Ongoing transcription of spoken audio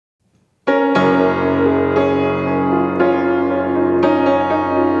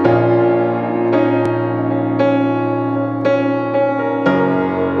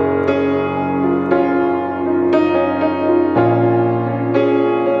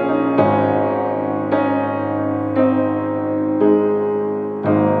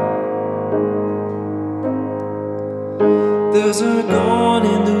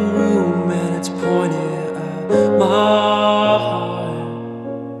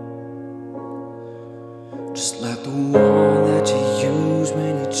just like the one that you use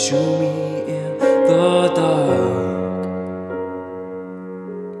when you chew me in the dark.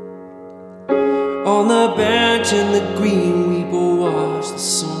 On the bench in the green, we both watched the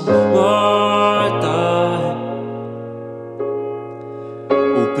summer die.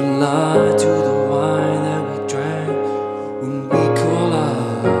 Open line to the wine that we drank when we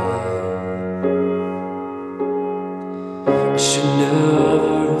collide. I should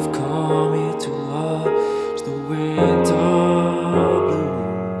never have come here to watch the winter bloom.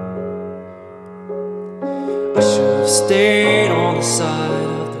 I should have stayed on the side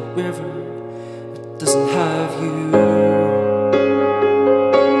of the river that doesn't have you.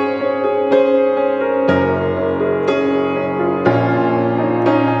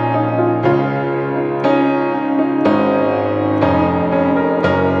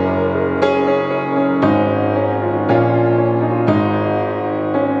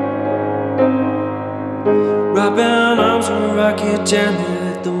 Wrapping arms around you gently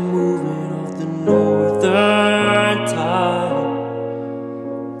at the movement of the northern tide.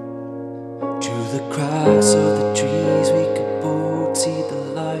 Through the cracks of the trees we could both see the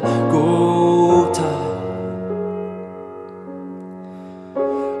light grow tired.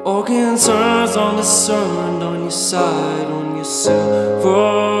 All concerns undiscerned on your side, on your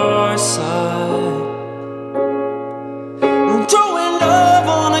silver side. I'm throwing love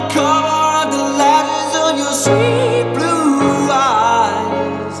on the cover of the lashes of your sweet blue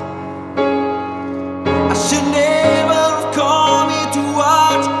eyes. I should never have come here to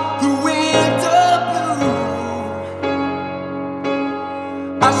watch the winter bloom.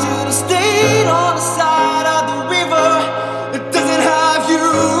 I should have stayed on the side